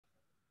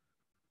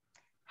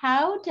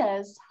How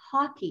does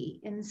hockey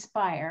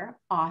inspire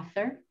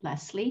author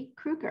Leslie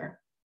Krueger?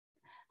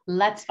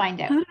 Let's find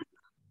out.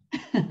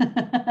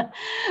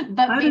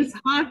 How does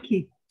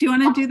hockey? Do you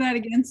want to do that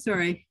again?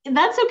 Sorry.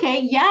 That's okay.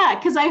 Yeah,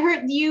 because I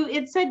heard you,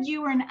 it said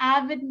you were an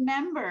avid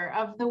member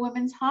of the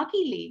Women's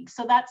Hockey League.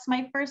 So that's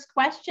my first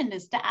question,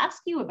 is to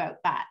ask you about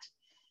that.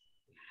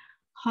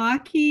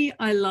 Hockey,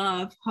 I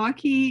love.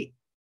 Hockey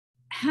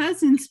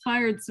has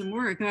inspired some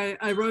work.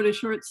 I wrote a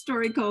short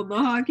story called The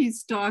Hockey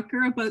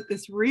Stalker about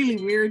this really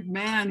weird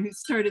man who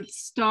started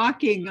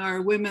stalking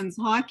our Women's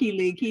Hockey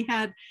League. He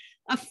had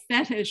a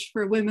fetish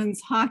for women's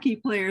hockey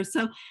players.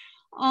 So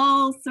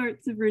all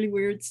sorts of really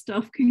weird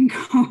stuff can go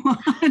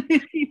on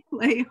if you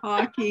play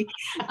hockey.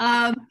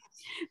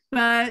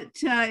 But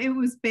it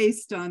was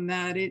based on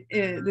that.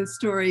 The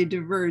story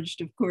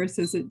diverged, of course,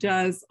 as it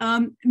does.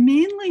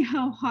 Mainly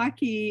how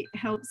hockey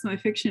helps my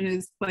fiction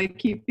is by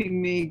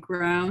keeping me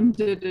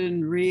grounded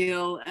and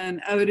real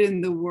and out in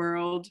the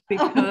world,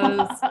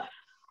 because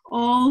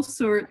all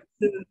sorts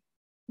of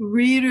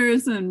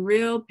readers and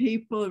real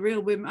people,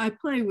 real women. I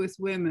play with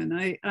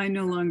women. I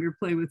no longer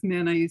play with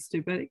men. I used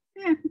to, but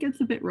it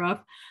gets a bit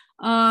rough.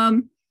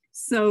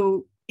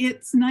 So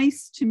it's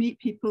nice to meet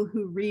people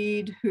who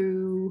read,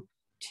 who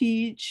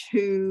teach,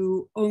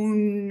 who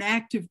own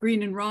active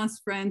Green and Ross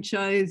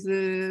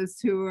franchises,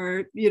 who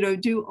are,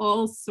 do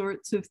all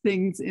sorts of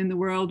things in the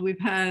world. We've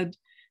had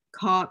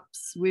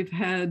cops, we've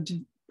had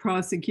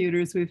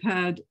prosecutors, we've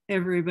had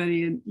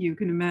everybody you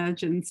can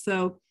imagine.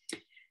 So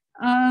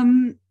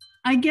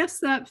I guess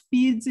that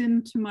feeds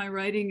into my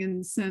writing in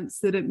the sense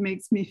that it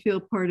makes me feel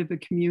part of a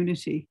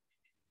community.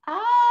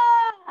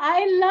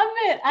 I love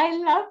it. I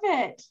love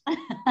it.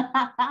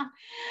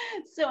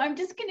 So I'm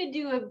just going to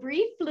do a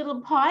brief little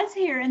pause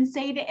here and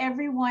say to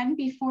everyone,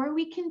 before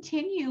we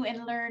continue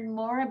and learn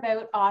more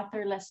about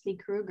author Leslie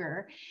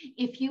Krueger,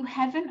 if you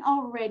haven't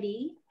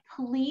already,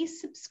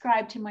 please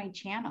subscribe to my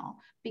channel,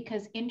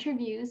 because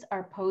interviews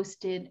are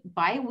posted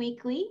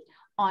bi-weekly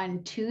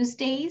on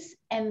Tuesdays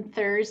and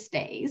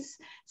Thursdays,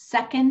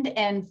 second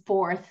and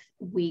fourth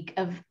week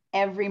of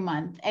every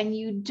month. And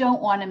you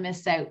don't want to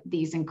miss out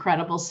these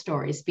incredible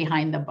stories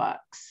behind the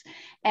books.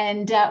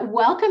 And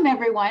welcome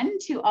everyone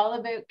to All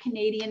About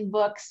Canadian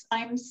Books.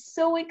 I'm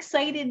so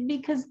excited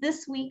because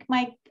this week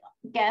my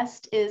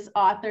guest is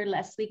author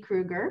Leslie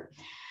Krueger.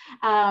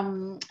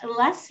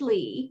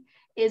 Leslie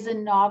is a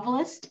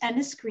novelist and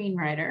a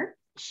screenwriter.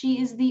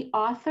 She is the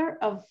author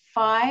of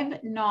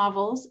 5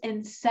 novels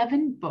and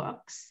 7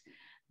 books,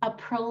 a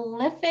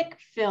prolific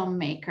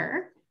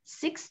filmmaker,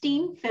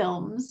 16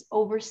 films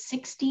over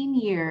 16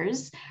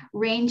 years,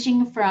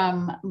 ranging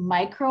from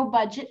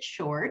micro-budget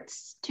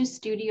shorts to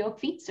studio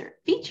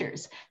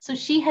features. So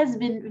she has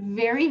been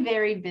very,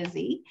 very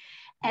busy.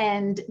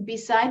 And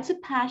besides a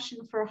passion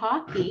for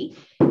hockey,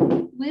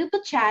 we'll be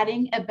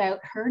chatting about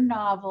her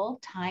novel,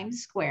 Time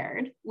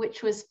Squared,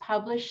 which was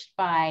published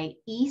by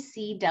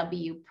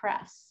ECW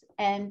Press.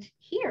 And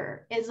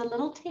here is a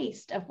little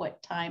taste of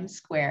what Time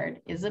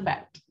Squared is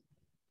about.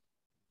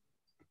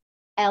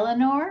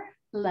 Eleanor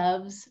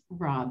loves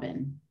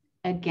Robin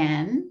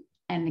again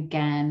and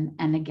again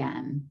and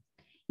again,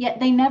 yet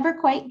they never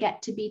quite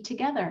get to be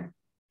together.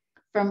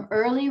 From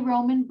early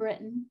Roman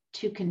Britain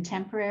to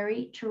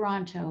contemporary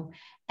Toronto,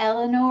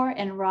 Eleanor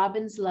and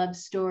Robin's love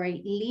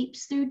story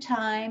leaps through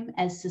time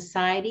as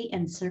society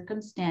and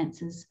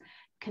circumstances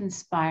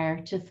conspire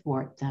to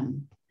thwart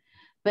them.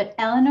 But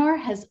Eleanor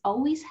has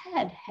always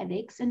had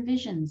headaches and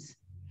visions,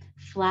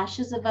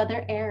 flashes of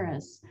other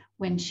eras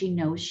when she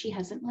knows she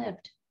hasn't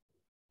lived.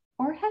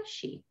 Or has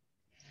she?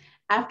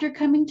 After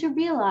coming to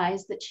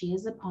realize that she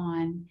is a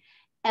pawn,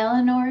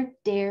 Eleanor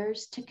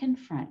dares to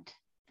confront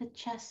the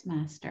chess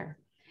master.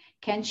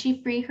 Can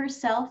she free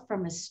herself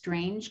from a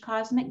strange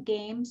cosmic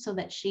game so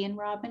that she and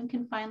Robin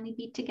can finally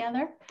be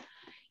together?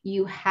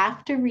 You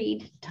have to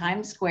read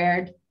Time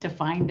Squared to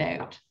find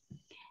out.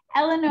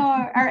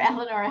 Eleanor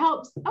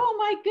helps. Oh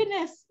my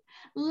goodness.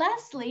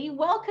 Leslie,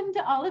 welcome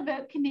to All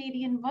About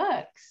Canadian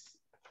Books.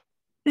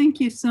 Thank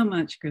you so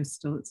much,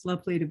 Crystal. It's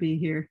lovely to be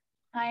here.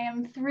 I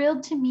am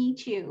thrilled to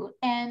meet you.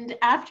 And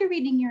after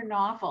reading your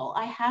novel,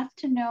 I have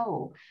to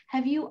know,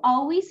 have you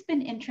always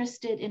been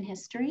interested in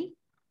history?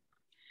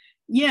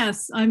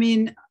 Yes. I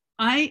mean,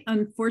 I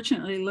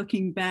unfortunately,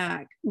 looking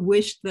back,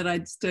 wished that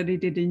I'd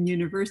studied it in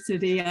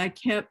university. I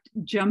kept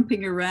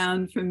jumping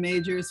around from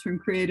majors from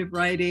creative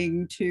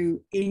writing to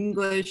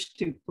English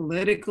to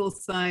political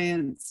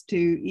science to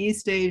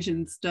East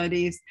Asian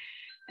studies.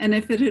 And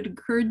if it had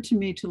occurred to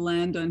me to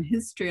land on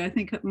history, I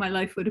think my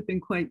life would have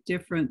been quite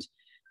different.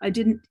 I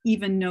didn't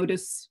even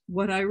notice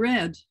what I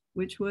read,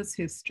 which was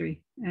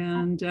history.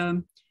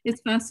 And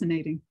it's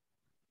fascinating.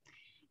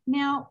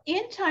 Now,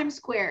 in Time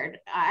Squared,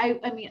 I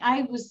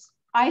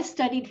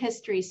studied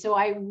history, so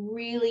I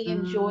really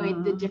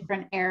enjoyed the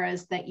different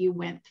eras that you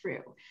went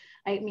through.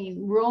 I mean,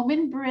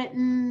 Roman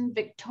Britain,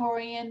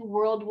 Victorian,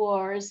 World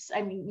Wars.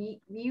 I mean,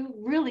 you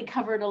really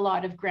covered a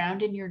lot of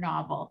ground in your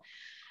novel.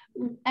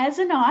 As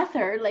an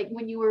author, like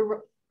when you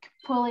were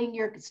pulling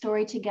your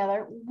story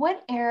together,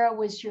 what era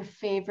was your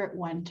favorite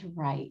one to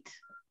write?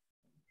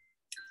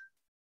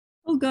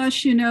 Oh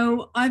gosh, you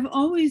know, I've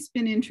always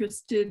been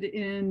interested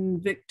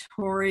in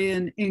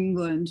Victorian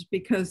England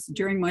because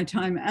during my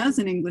time as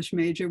an English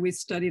major, we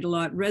studied a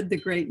lot, read the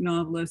great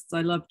novelists.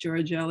 I love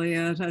George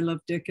Eliot, I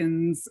love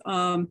Dickens.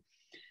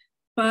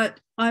 But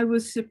I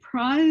was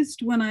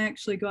surprised when I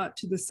actually got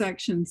to the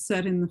section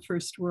set in the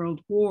First World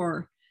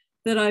War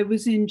that I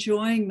was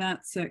enjoying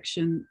that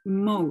section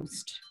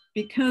most,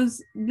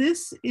 because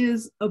this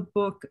is a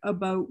book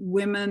about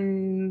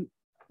women's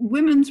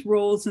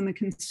roles and the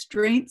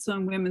constraints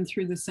on women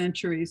through the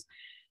centuries.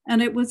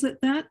 And it was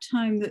at that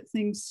time that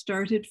things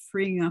started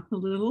freeing up a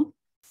little.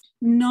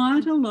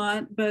 Not a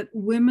lot, but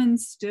women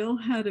still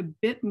had a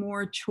bit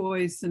more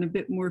choice and a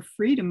bit more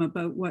freedom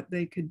about what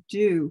they could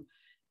do.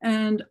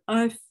 And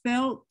I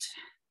felt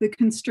the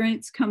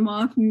constraints come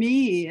off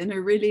me in a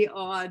really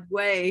odd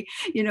way,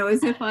 you know,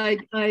 as if I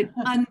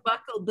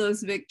unbuckled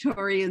those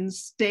Victorian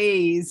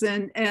stays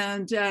and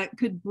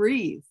could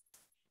breathe.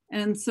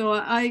 And so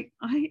I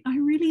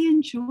really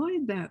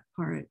enjoyed that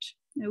part.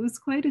 It was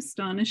quite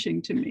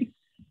astonishing to me.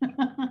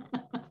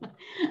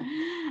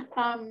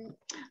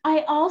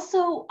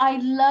 I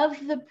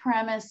love the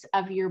premise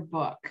of your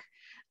book,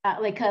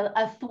 like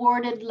a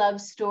thwarted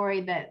love story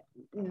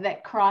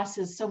that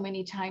crosses so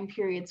many time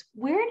periods.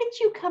 Where did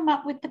you come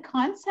up with the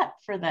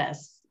concept for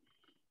this?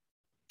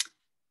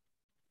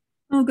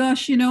 Oh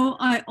gosh, you know,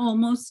 I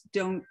almost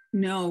don't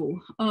know.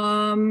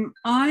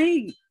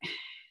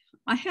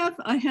 I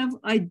have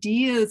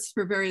ideas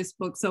for various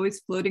books always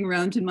floating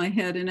around in my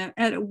head. And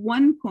at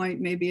one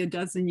point, maybe a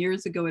dozen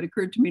years ago, it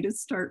occurred to me to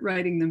start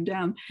writing them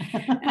down.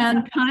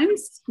 And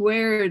Times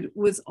Squared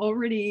was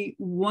already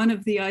one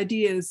of the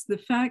ideas. The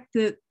fact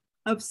that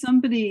of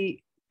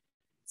somebody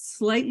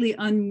slightly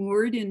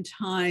unmoored in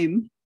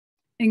time,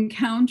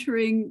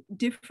 encountering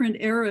different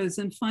eras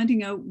and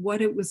finding out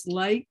what it was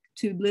like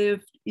to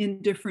live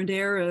in different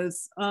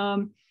eras,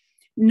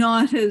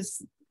 not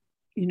as,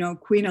 you know,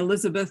 Queen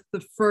Elizabeth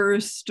I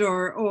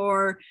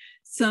or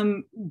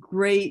some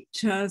great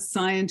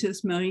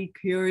scientist, Marie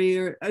Curie,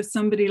 or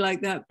somebody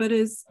like that, but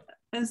as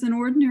an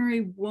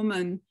ordinary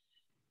woman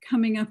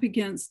coming up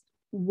against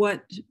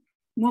what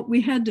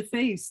we had to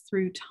face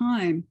through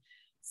time.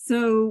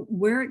 So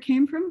where it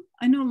came from,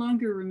 I no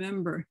longer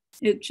remember.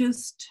 It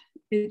just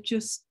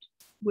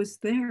was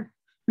there.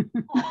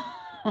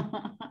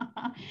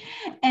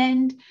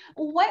 And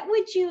what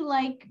would you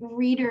like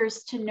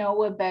readers to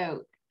know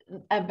about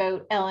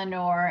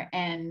Eleanor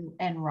and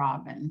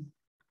Robin?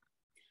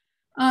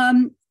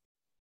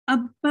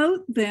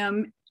 About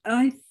them,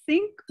 I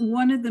think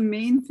one of the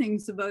main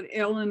things about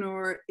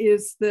Eleanor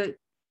is that,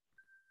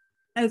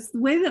 as the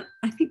way that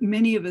I think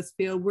many of us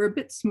feel, we're a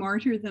bit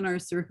smarter than our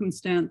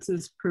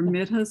circumstances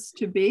permit us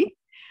to be,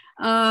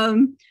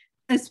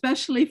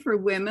 especially for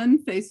women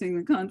facing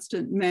the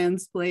constant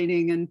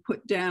mansplaining and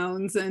put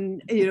downs.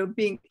 And, you know,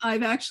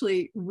 I've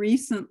actually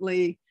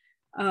recently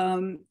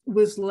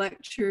was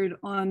lectured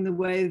on the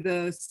way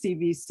the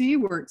CBC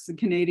works, the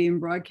Canadian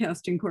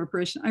Broadcasting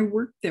Corporation. I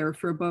worked there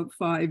for about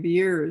 5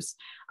 years,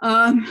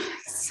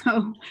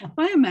 so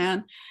by a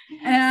man.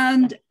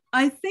 And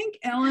I think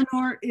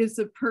Eleanor is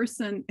a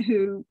person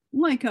who,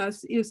 like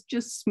us, is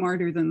just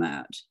smarter than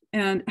that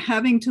and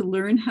having to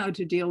learn how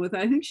to deal with it.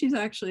 I think she's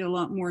actually a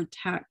lot more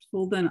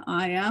tactful than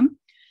I am.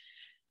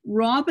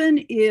 Robin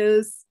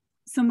is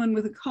someone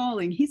with a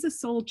calling. He's a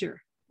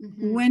soldier.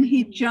 Mm-hmm.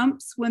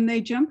 When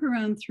they jump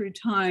around through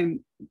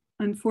time,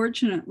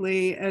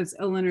 unfortunately, as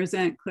Eleanor's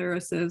Aunt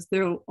Clara says,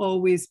 there'll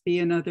always be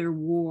another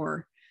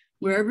war.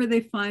 Wherever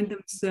they find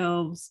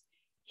themselves,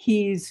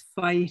 he's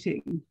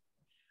fighting.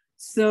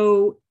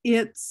 So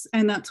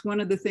and that's one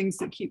of the things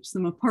that keeps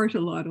them apart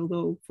a lot,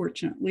 although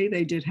fortunately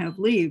they did have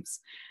leaves.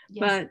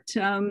 Yeah.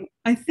 But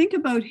I think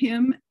about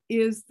him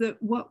is that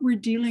what we're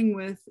dealing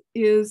with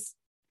is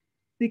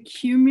the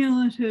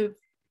cumulative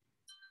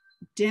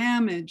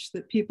damage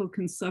that people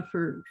can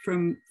suffer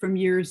from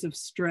years of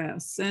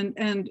stress,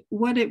 and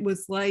what it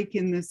was like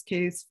in this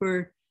case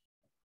for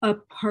a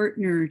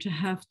partner to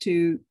have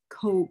to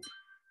cope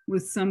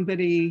with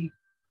somebody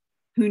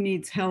who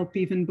needs help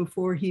even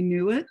before he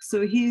knew it.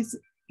 So he's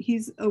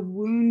a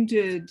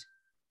wounded,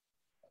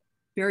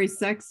 very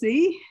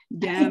sexy,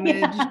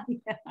 damaged,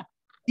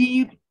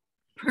 deep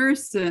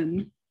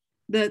person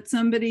that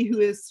somebody who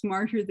is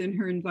smarter than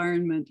her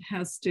environment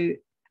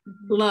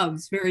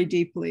loves very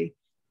deeply,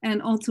 and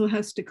also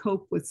has to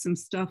cope with some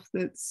stuff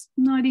that's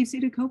not easy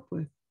to cope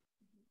with.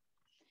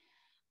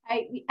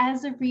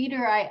 As a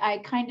reader, I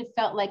kind of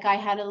felt like I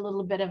had a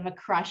little bit of a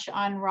crush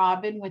on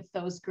Robin with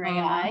those gray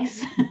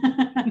eyes.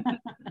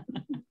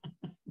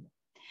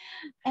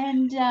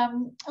 And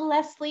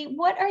Leslie,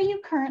 what are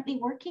you currently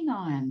working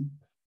on?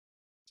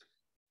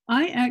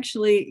 I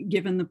actually,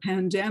 given the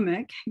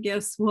pandemic,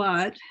 guess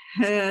what,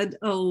 had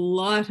a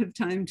lot of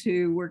time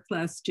to work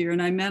last year,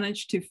 and I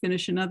managed to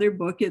finish another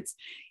book.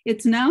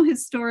 It's now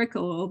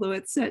historical, although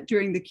it's set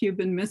during the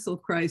Cuban Missile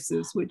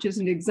Crisis, which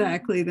isn't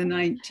exactly the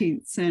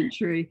 19th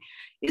century.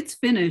 It's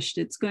finished.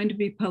 It's going to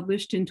be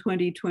published in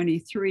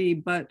 2023,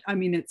 but I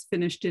mean, it's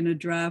finished in a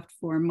draft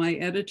form. My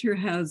editor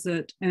has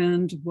it,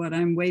 and what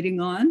I'm waiting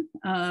on,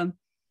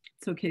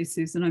 it's okay,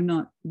 Susan, I'm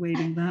not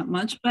waiting that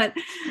much, but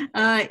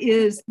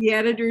is the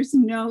editor's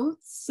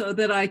notes so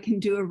that I can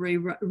do a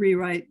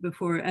rewrite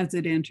before as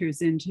it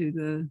enters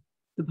into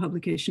the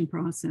publication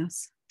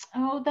process.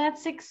 Oh,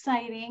 that's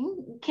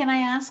exciting. Can I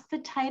ask the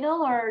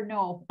title or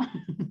no?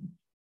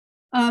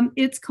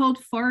 It's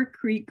called Far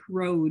Creek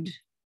Road.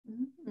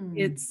 Mm.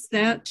 It's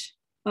set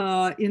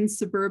in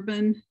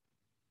suburban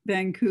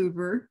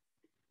Vancouver,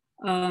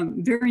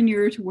 very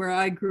near to where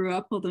I grew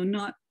up, although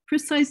not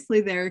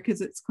precisely there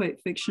because it's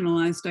quite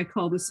fictionalized. I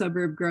call the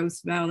suburb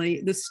Grouse Valley.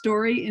 The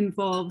story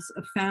involves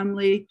a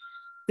family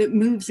that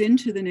moves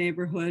into the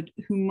neighborhood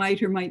who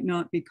might or might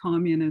not be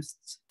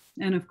communists.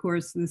 And of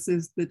course, this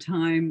is the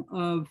time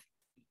of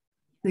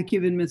the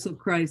Cuban Missile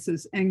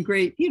Crisis and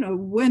great, you know,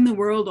 when the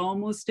world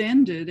almost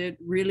ended, it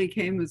really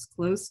came as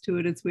close to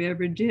it as we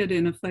ever did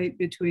in a fight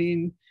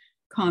between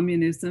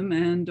communism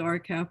and our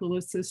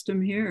capitalist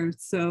system here.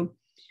 So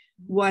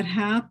what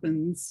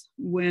happens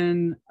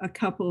when a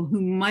couple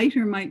who might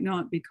or might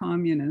not be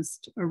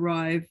communist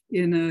arrive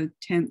in a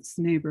tense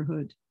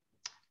neighborhood?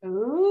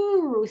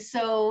 Ooh,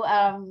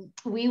 so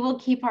we will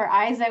keep our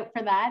eyes out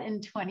for that in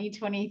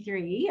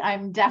 2023.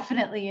 I'm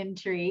definitely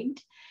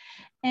intrigued.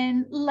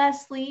 And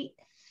Leslie,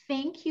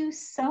 thank you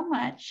so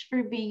much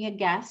for being a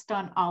guest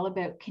on All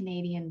About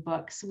Canadian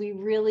Books. We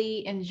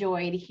really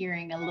enjoyed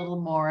hearing a little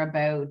more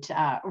about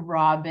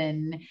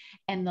Robin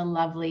and the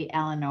lovely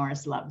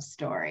Eleanor's love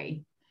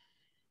story.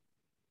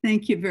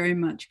 Thank you very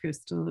much,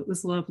 Crystal. It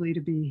was lovely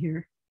to be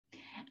here.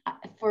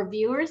 For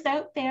viewers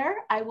out there,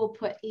 I will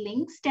put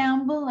links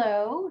down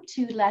below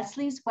to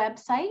Leslie's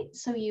website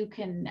so you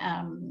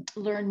can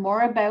learn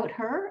more about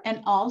her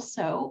and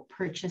also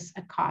purchase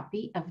a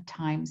copy of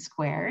Time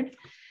Squared.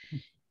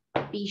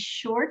 Be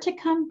sure to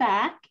come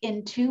back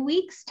in 2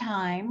 weeks'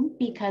 time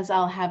because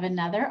I'll have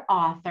another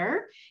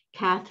author,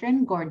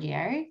 Catherine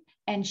Gordier,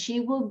 and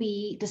she will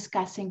be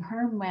discussing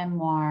her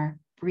memoir,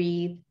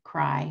 Breathe,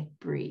 Cry,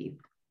 Breathe.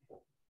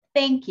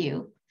 Thank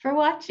you for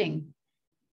watching.